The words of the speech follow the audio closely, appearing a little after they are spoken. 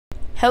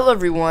Hello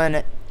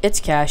everyone, it's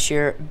Cash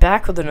here,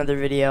 back with another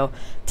video.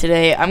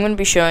 Today I'm going to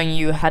be showing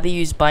you how to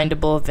use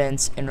bindable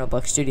events in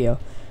Roblox Studio.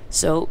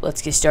 So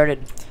let's get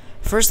started.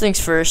 First things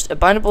first, a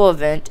bindable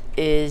event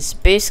is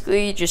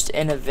basically just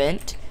an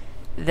event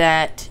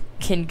that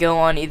can go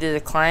on either the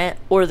client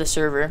or the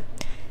server,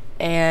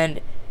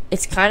 and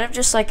it's kind of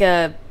just like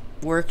a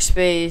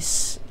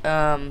workspace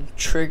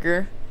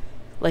trigger.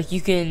 Like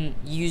you can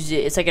use it,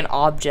 it's like an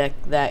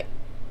object that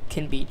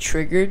can be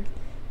triggered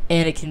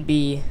and it can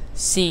be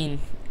seen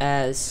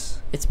as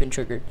it's been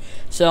triggered.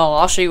 So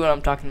I'll show you what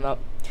I'm talking about.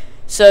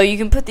 So you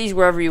can put these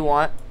wherever you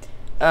want.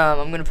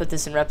 I'm going to put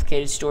this in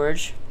replicated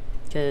storage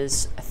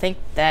because I think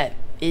that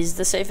is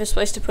the safest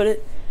place to put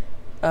it,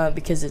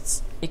 because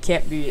it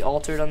can't be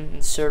altered on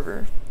the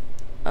server.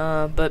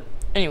 But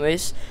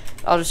anyways,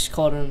 I'll just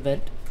call it an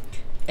event.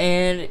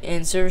 And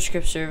in server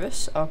script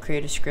service, I'll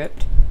create a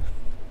script.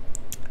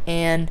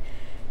 And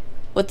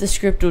what the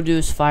script will do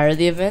is fire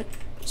the event.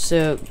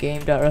 So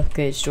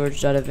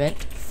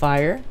game.replicatedStorage.event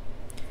fire,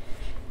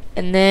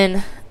 and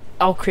then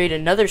I'll create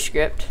another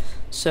script.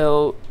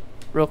 So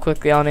real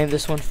quickly, I'll name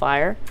this one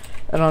fire,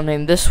 and I'll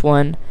name this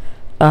one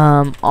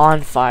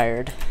on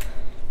fired.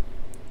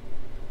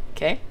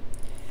 Okay,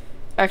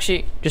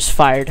 actually just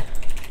fired.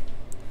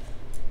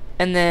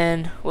 And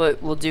then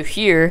what we'll do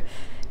here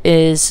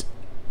is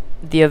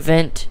the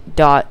event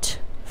dot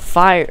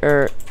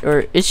fire,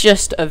 or it's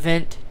just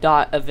event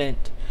dot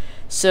event.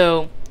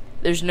 So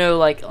there's no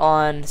like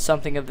on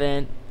something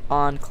event,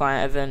 on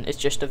client event, it's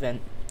just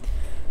event.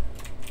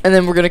 And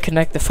then we're going to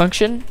connect the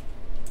function,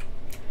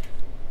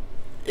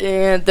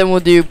 and then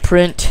we'll do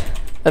print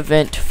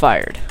event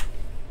fired.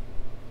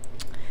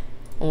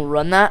 We'll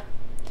run that,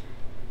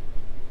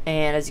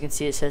 and as you can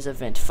see it says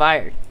event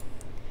fired.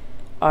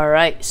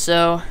 Alright,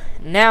 so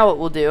now what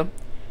we'll do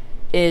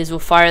is we'll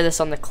fire this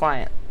on the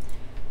client.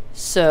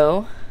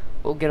 So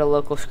we'll get a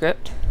local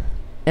script,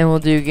 and we'll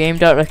do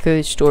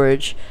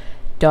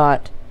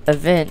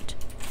game.replicatedStorage.event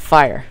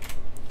fire.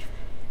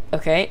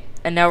 Okay,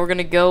 and now we're going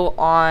to go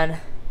on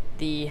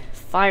the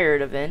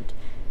fired event,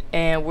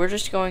 and we're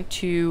just going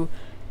to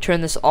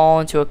turn this all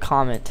into a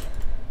comment.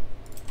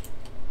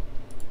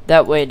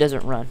 That way it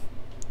doesn't run.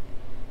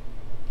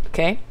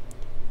 Okay,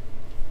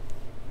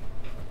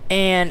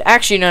 and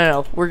actually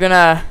no, we're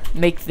gonna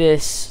make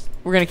this,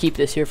 we're gonna keep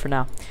this here for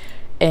now,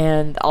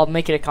 and I'll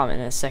make it a comment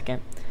in a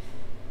second.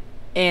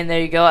 And there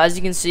you go. As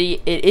you can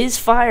see, it is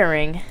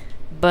firing,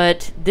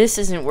 but this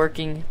isn't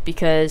working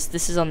because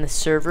this is on the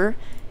server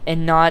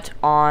and not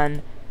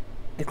on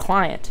the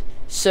client.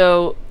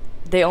 So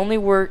they only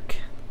work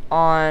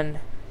on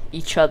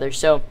each other.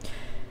 So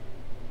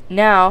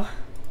now,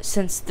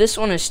 since this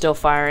one is still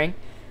firing,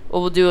 what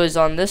we'll do is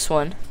on this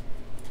one,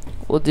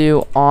 we'll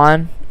do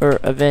on or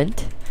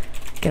event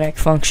connect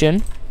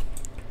function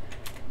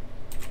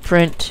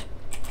print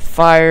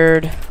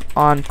fired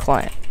on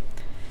client.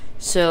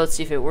 So let's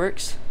see if it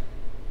works.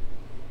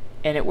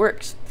 And it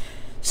works.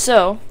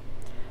 So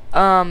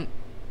the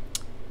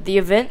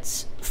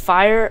events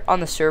fire on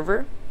the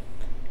server,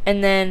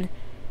 and then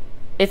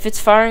if it's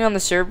firing on the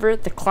server,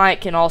 the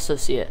client can also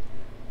see it.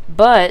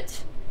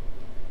 But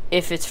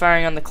if it's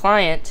firing on the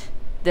client,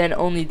 then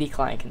only the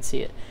client can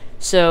see it.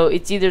 So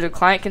it's either the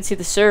client can see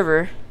the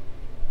server,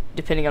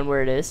 depending on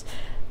where it is.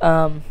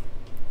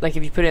 Like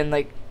if you put it in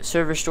like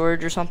server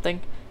storage or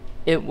something,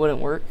 it wouldn't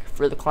work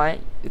for the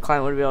client. The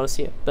client wouldn't be able to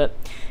see it. But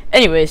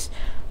anyways,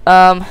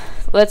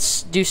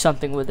 let's do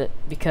something with it,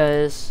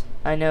 because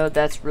I know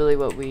that's really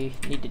what we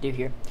need to do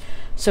here.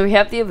 So we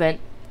have the event,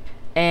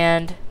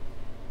 and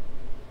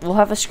we'll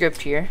have a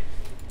script here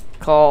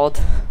called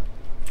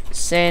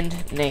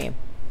send name,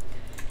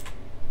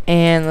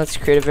 and let's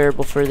create a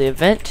variable for the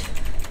event,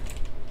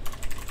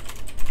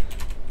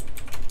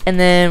 and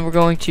then we're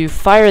going to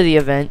fire the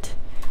event,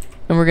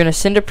 and we're going to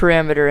send a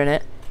parameter in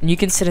it, and you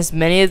can send as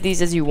many of these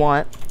as you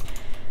want,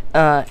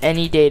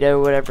 any data or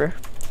whatever.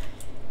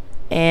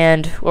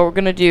 And what we're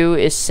going to do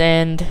is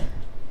send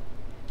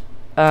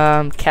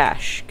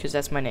cash, because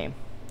that's my name.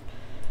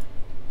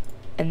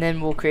 And then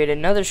we'll create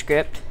another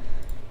script,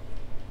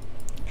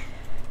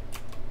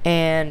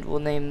 and we'll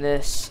name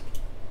this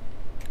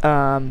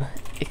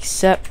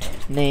accept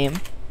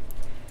name,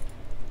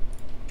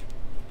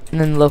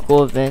 and then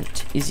local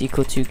event is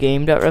equal to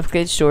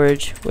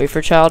game.replicatedStorage wait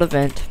for child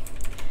event,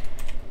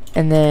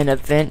 and then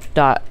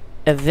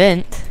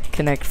event.event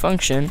connect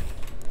function,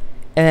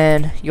 and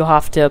then you'll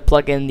have to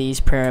plug in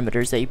these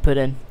parameters that you put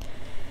in,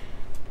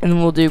 and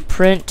then we'll do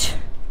print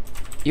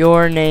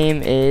your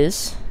name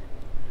is,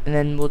 and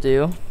then we'll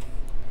do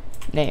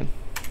name.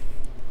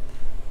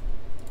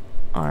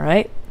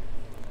 Alright,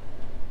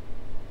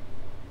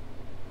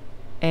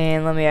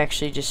 and let me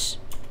actually just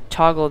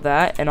toggle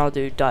that, and I'll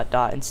do dot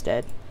dot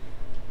instead.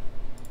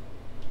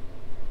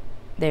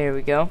 There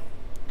we go.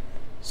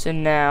 So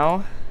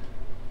now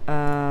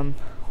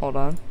hold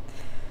on,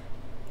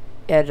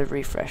 I had to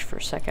refresh for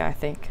a second, I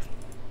think.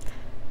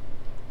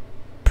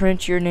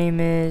 Print your name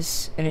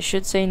is, and it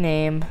should say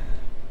name.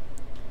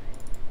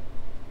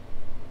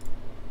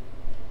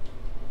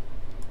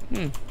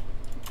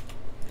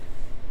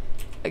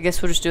 I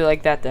guess we'll just do it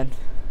like that then.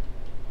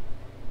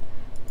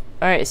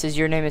 Alright, it says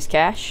your name is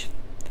Cash.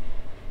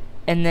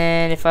 And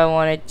then if I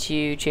wanted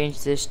to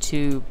change this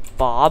to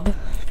Bob,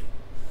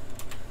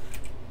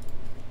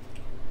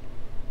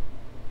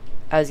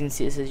 as you can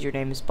see, it says your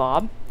name is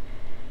Bob.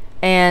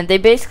 And they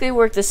basically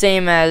work the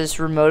same as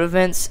remote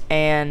events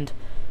and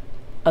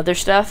other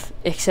stuff,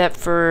 except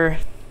for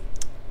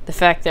the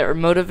fact that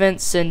remote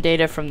events send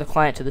data from the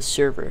client to the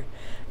server.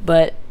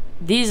 But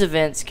these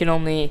events can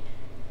only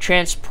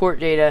transport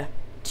data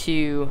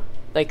to,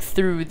 like,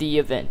 through the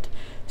event.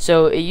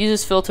 So it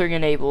uses filtering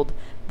enabled,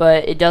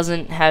 but it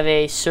doesn't have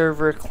a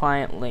server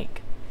client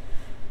link.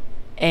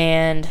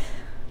 And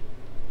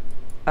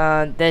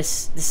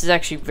this is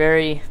actually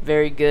very,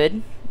 very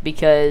good,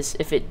 because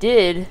if it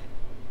did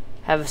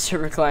have a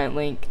server client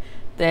link,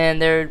 then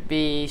there'd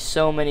be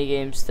so many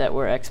games that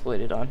were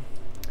exploited on.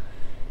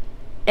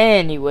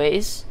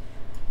 Anyways,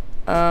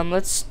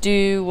 let's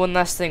do one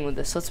last thing with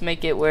this. Let's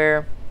make it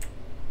where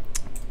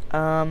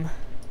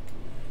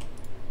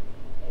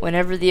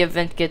whenever the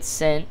event gets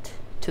sent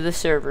to the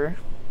server,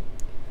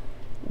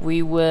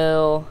 we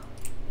will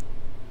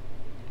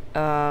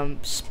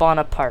spawn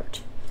a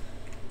part.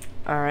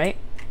 Alright,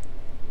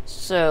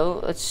 so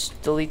let's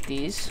delete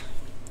these,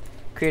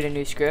 create a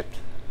new script.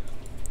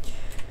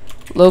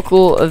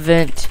 Local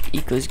event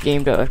equals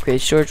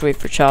game.upgrade storage, wait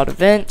for child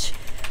event,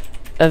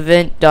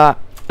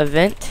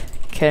 event.event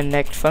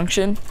connect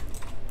function.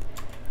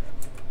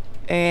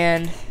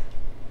 And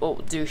what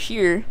we'll do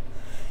here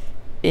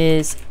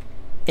is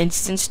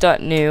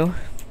instance.new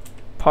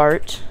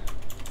part,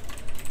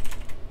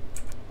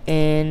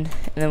 and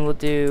then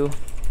we'll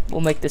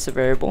make this a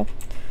variable.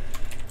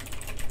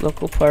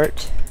 Local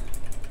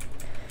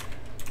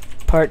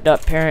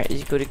part.parent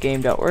is equal to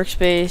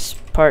game.workspace,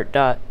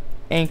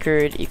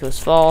 part.anchored equals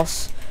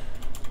false,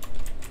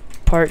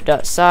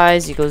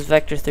 part.size equals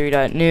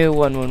vector3.new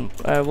 1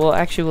 well,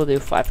 actually we'll do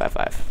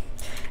 555,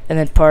 and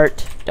then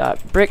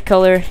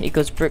part.brickcolor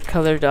equals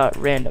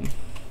brickcolor.random.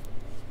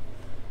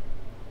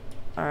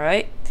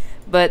 Alright,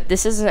 but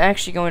this isn't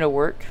actually going to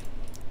work,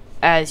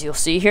 as you'll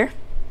see here,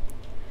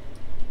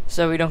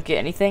 so we don't get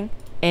anything.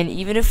 And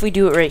even if we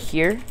do it right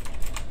here,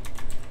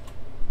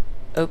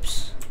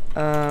 oops,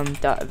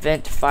 dot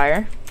event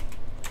fire.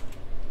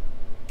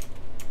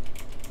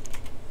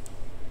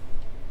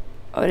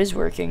 Oh, it is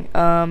working.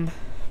 Oh,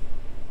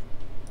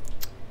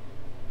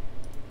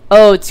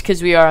 it's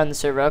because we are on the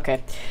server.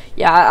 Okay,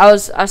 yeah, I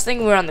was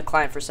thinking we were on the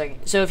client for a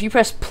second. So if you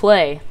press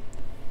play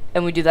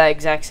and we do that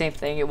exact same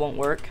thing, it won't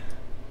work,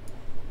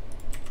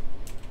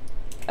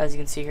 as you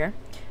can see here.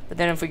 But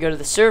then if we go to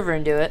the server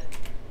and do it,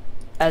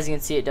 as you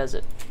can see, it does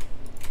it,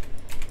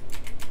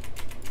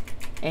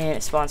 and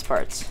it spawns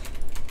parts,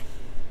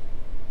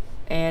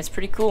 and it's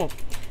pretty cool.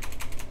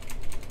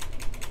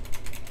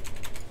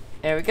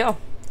 There we go.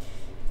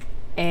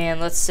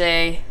 And let's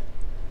say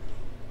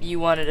you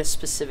wanted a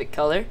specific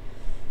color,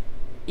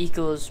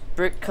 equals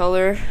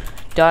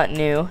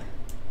brickcolor.new,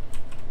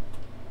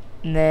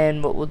 and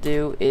then what we'll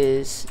do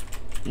is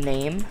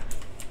name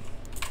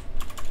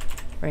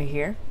right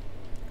here.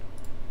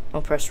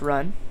 We'll press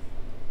run,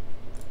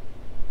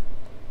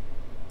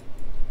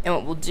 and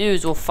what we'll do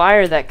is we'll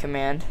fire that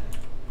command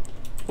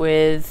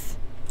with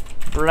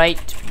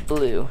bright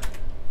blue.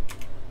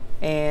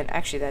 And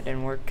actually that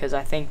didn't work, because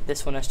I think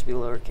this one has to be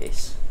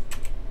lowercase.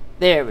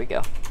 There we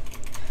go.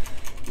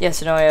 Yeah,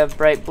 so now I have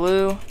bright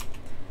blue.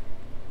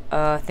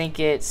 I think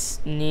it's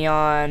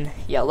neon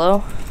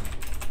yellow.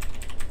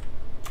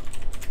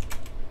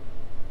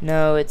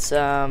 No, it's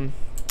there's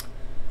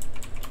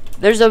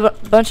a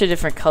bunch of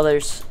different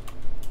colors.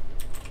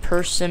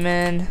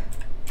 Persimmon.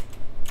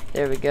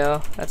 There we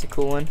go. That's a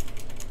cool one.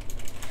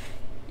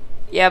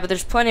 Yeah, but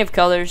there's plenty of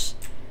colors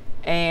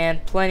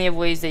and plenty of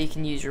ways that you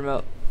can use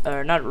remote,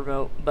 or not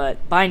remote,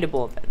 but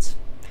bindable events.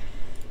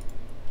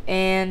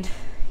 And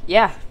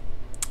yeah.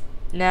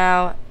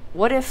 Now,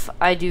 what if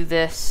I do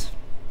this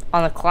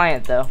on the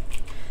client though?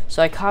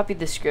 So I copied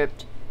the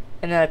script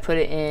and then I put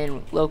it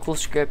in local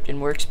script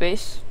in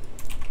workspace.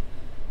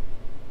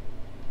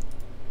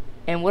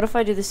 And what if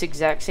I do this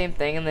exact same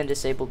thing and then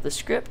disable the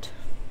script?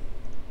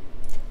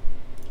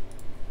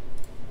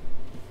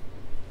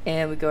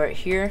 And we go right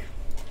here,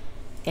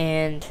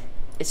 and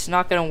it's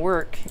not going to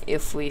work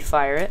if we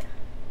fire it.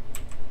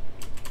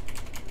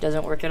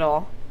 Doesn't work at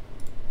all.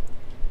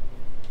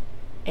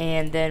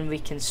 And then we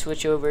can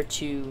switch over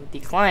to the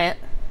client,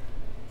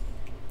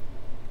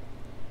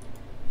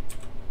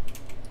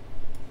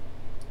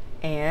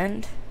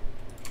 and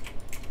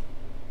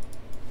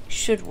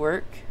should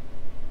work.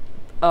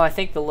 Oh, I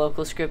think the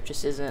local script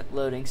just isn't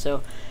loading.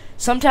 So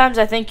sometimes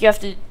I think you have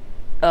to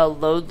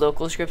load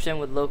local scripts in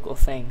with local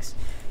things.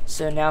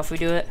 So now if we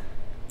do it,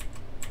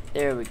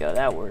 there we go,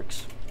 that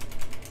works.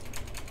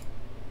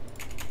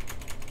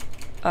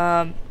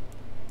 Now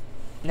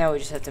we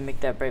just have to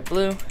make that bright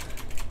blue,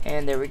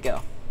 and there we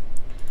go.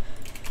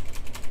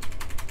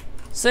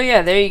 So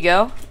yeah, there you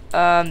go.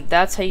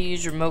 That's how you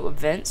use remote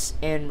events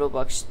in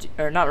Roblox,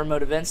 or not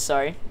remote events,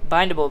 sorry,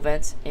 bindable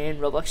events in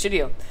Roblox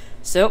Studio.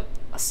 So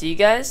I'll see you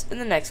guys in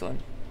the next one.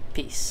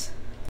 Peace.